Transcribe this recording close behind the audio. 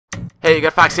Hey, you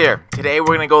got Fox here. Today we're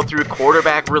going to go through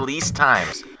quarterback release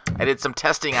times. I did some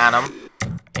testing on them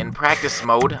in practice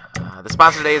mode. The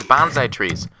sponsor today is bonsai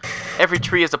trees. Every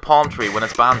tree is a palm tree when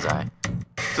it's bonsai.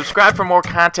 Subscribe for more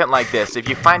content like this. If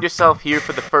you find yourself here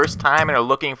for the first time and are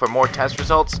looking for more test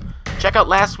results, check out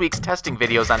last week's testing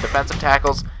videos on defensive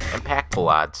tackles and pack pull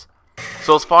odds.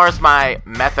 So as far as my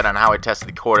method on how I tested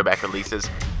the quarterback releases,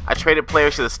 I traded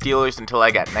players to the Steelers until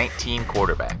I got 19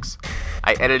 quarterbacks.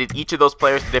 I edited each of those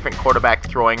players to different quarterback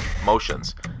throwing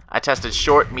motions. I tested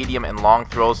short, medium, and long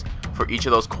throws for each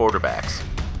of those quarterbacks.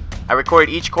 I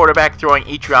recorded each quarterback throwing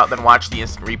each route, then watched the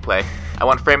instant replay. I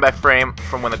went frame by frame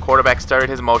from when the quarterback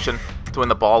started his motion to when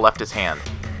the ball left his hand.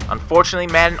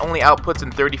 Unfortunately, Madden only outputs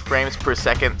in 30 frames per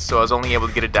second, so I was only able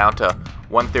to get it down to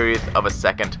 1/30th of a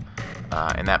second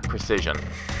in that precision.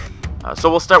 So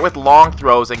we'll start with long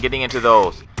throws and getting into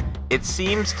those. It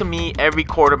seems to me every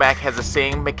quarterback has the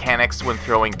same mechanics when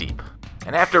throwing deep.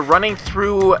 And after running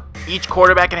through each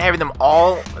quarterback and having them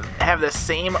all have the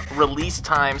same release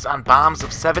times on bombs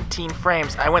of 17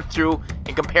 frames, I went through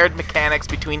and compared mechanics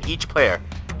between each player.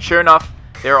 Sure enough,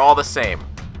 they're all the same.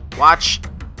 Watch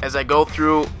as I go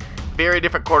through very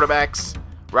different quarterbacks.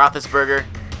 Roethlisberger,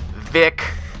 Vic,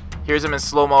 here's him in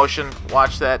slow motion.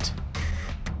 Watch that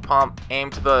pump, aim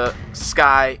to the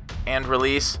sky, and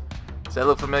release. Does that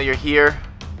look familiar here?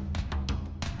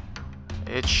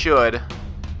 It should,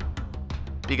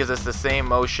 because it's the same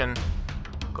motion,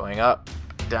 going up,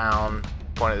 down,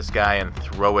 point at the sky, and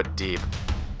throw it deep.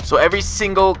 So every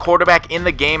single quarterback in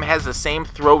the game has the same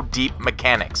throw deep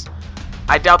mechanics.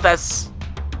 I doubt that's,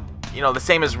 the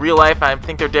same as real life. I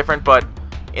think they're different, but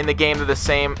in the game they're the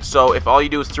same. So if all you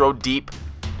do is throw deep,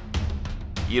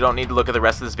 you don't need to look at the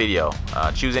rest of this video.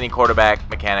 Choose any quarterback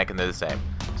mechanic and they're the same.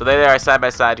 So there they are, side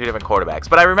by side, two different quarterbacks.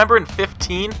 But I remember in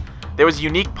 15, there was a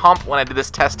unique pump when I did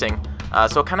this testing,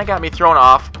 so it kind of got me thrown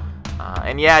off.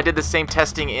 And yeah, I did the same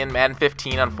testing in Madden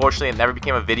 15. Unfortunately, it never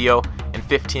became a video in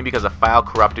 15 because a file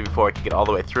corrupted before I could get all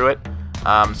the way through it.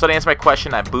 So to answer my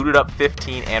question, I booted up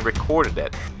 15 and recorded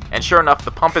it. And sure enough,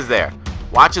 the pump is there.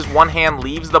 Watch as one hand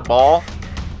leaves the ball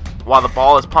while the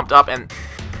ball is pumped up. And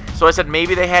so I said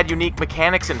maybe they had unique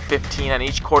mechanics in 15 on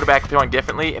each quarterback throwing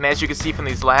differently. And as you can see from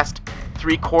these last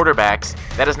 3 quarterbacks,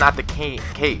 that is not the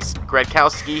case.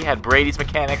 Gronkowski had Brady's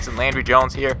mechanics, and Landry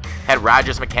Jones here had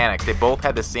Rodgers' mechanics. They both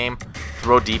had the same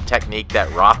throw deep technique that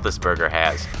Roethlisberger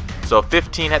has. So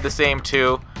 15 had the same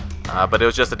too, but it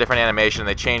was just a different animation.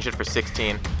 They changed it for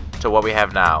 16 to what we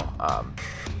have now.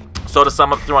 So to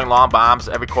sum up throwing long bombs,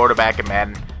 every quarterback in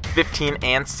Madden 15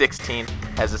 and 16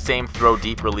 has the same throw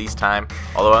deep release time,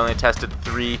 although I only tested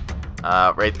 3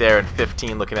 right there, and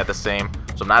 15 looking at the same.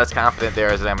 So I'm not as confident there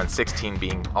as I am in 16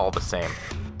 being all the same.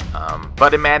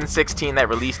 But in Madden 16, that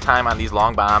release time on these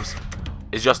long bombs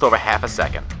is just over half a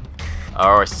second,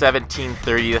 or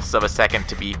 17/30ths of a second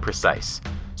to be precise.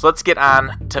 So let's get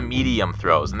on to medium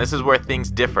throws, and this is where things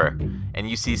differ, and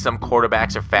you see some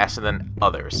quarterbacks are faster than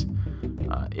others.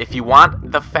 If you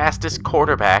want the fastest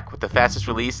quarterback with the fastest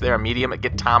release there on medium,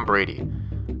 get Tom Brady.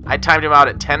 I timed him out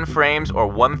at 10 frames or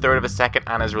 1/3 of a second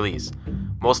on his release.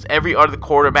 Most every other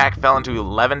quarterback fell into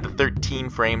 11 to 13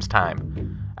 frames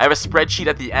time. I have a spreadsheet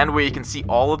at the end where you can see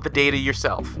all of the data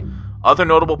yourself. Other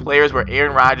notable players were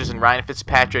Aaron Rodgers and Ryan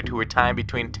Fitzpatrick, who were timed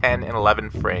between 10 and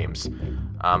 11 frames.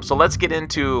 So let's get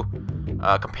into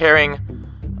comparing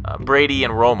Brady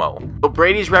and Romo. So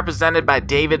Brady's represented by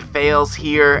David Fales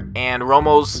here, and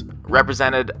Romo's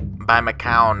represented by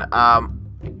McCown.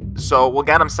 So we'll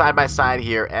get them side by side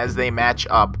here as they match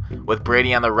up with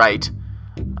Brady on the right.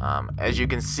 As you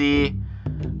can see,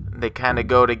 they kind of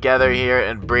go together here,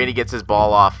 and Brady gets his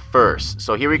ball off first.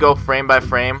 So here we go, frame by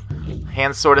frame.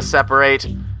 Hands sort of separate.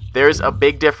 There's a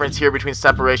big difference here between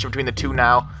separation between the two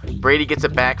now. Brady gets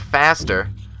it back faster.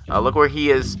 Look where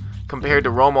he is compared to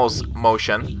Romo's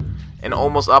motion. And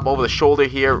almost up over the shoulder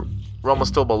here. Romo's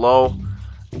still below.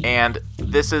 And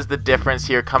this is the difference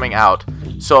here coming out.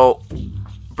 So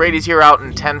Brady's here out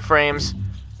in 10 frames,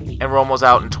 and Romo's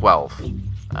out in 12.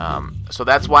 So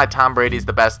that's why Tom Brady's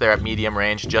the best there at medium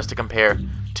range, just to compare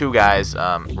two guys.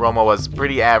 Romo was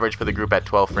pretty average for the group at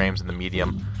 12 frames in the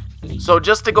medium. So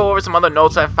just to go over some other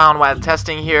notes I found while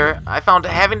testing here, I found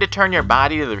having to turn your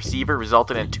body to the receiver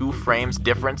resulted in 2 frames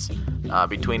difference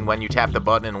between when you tap the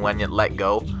button and when you let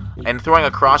go. And throwing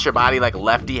across your body like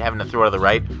lefty, having to throw to the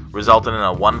right, resulted in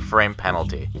a 1-frame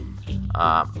penalty.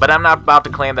 But I'm not about to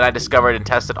claim that I discovered and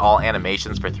tested all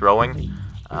animations for throwing.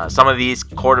 Some of these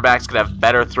quarterbacks could have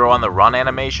better throw on the run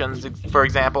animations, for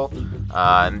example,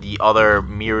 and the other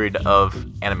myriad of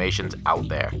animations out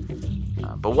there.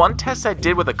 But one test I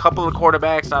did with a couple of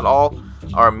quarterbacks, not all,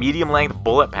 are medium length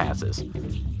bullet passes.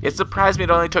 It surprised me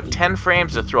it only took 10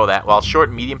 frames to throw that, while short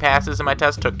and medium passes in my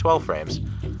test took 12 frames.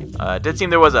 It did seem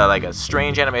there was a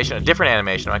strange animation, a different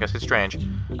animation, I guess it's strange,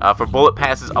 for bullet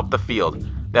passes up the field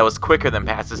that was quicker than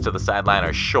passes to the sideline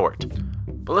or short.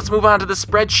 But let's move on to the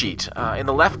spreadsheet. In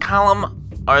the left column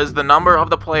is the number of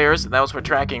the players. That was for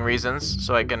tracking reasons,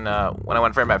 so I can, when I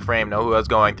went frame by frame, know who I was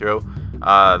going through.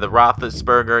 The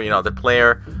Roethlisberger, the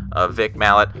player, Vic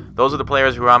Mallet, those are the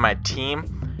players who are on my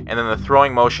team. And then the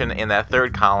throwing motion in that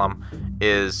third column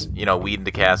is, Weeden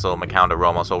to Castle, McCown to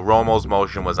Romo. So Romo's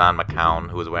motion was on McCown,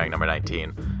 who was wearing number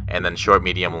 19. And then short,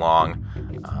 medium, long,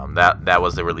 that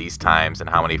was the release times and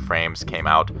how many frames came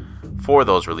out for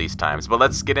those release times. But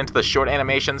let's get into the short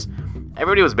animations.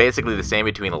 Everybody was basically the same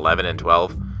between 11 and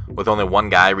 12, with only one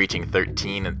guy reaching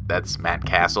 13, and that's Matt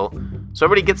Castle. So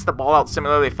everybody gets the ball out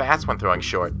similarly fast when throwing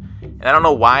short. And I don't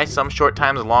know why some short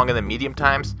times are longer than medium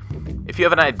times. If you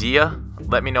have an idea,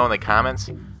 let me know in the comments.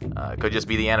 It could just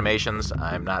be the animations,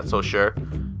 I'm not so sure.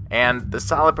 And the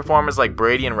solid performers like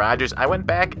Brady and Rodgers, I went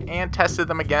back and tested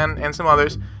them again, and some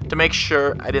others, to make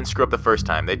sure I didn't screw up the first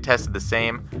time. They tested the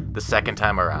same the second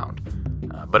time around.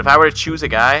 But if I were to choose a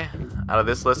guy out of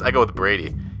this list, I go with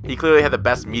Brady. He clearly had the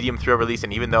best medium throw release,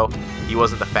 and even though he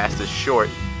wasn't the fastest short,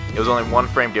 it was only 1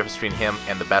 frame difference between him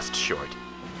and the best short.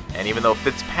 And even though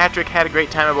Fitzpatrick had a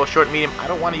great time at both short and medium, I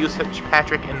don't want to use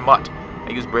Fitzpatrick and Mutt. I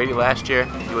used Brady last year.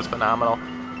 He was phenomenal.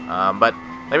 But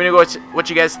let me know what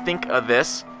you guys think of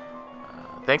this.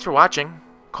 Thanks for watching.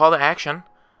 Call to action.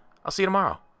 I'll see you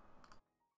tomorrow.